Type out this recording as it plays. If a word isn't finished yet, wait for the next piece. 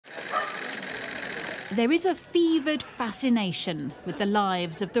There is a fevered fascination with the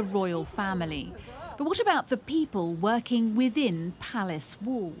lives of the royal family. But what about the people working within palace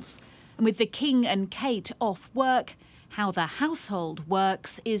walls? And with the King and Kate off work, how the household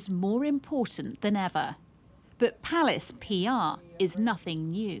works is more important than ever. But palace PR is nothing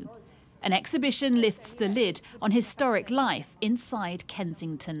new. An exhibition lifts the lid on historic life inside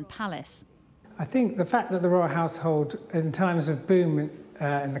Kensington Palace. I think the fact that the royal household, in times of boom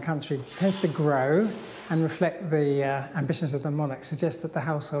in the country, tends to grow and reflect the ambitions of the monarch suggests that the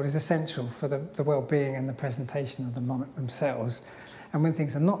household is essential for the well-being and the presentation of the monarch themselves. And when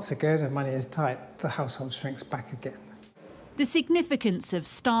things are not so good and money is tight, the household shrinks back again. The significance of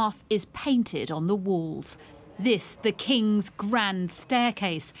staff is painted on the walls. This, the King's grand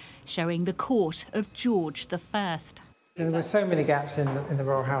staircase, showing the court of George I. There were so many gaps in the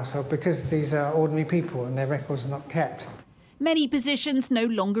royal household because these are ordinary people and their records are not kept. Many positions no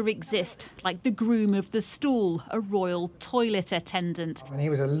longer exist, like the groom of the stool, a royal toilet attendant. And he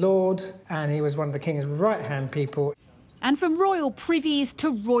was a lord and he was one of the King's right-hand people. And from royal privies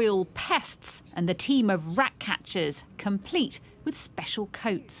to royal pests, and the team of rat catchers, complete with special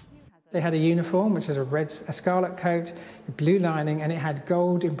coats. They had a uniform, which was a scarlet coat, a blue lining, and it had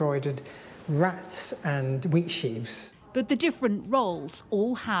gold embroidered rats and wheat sheaves. But the different roles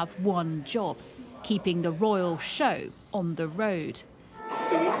all have one job: keeping the royal show on the road.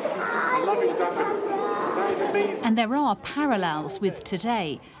 See, I love it, that is amazing. And there are parallels with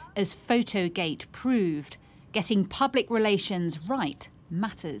today, as Photogate proved. Getting public relations right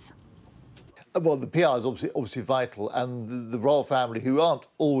matters. Well, the PR is obviously vital, and the royal family, who aren't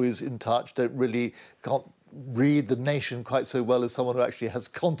always in touch, can't read the nation quite so well as someone who actually has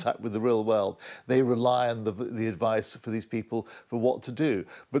contact with the real world. They rely on the advice for these people for what to do.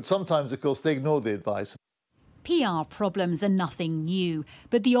 But sometimes, of course, they ignore the advice. PR problems are nothing new,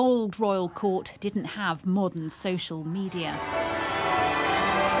 but the old royal court didn't have modern social media.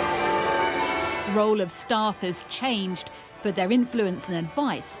 The role of staff has changed, but their influence and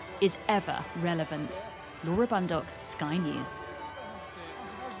advice is ever relevant. Laura Bundock, Sky News.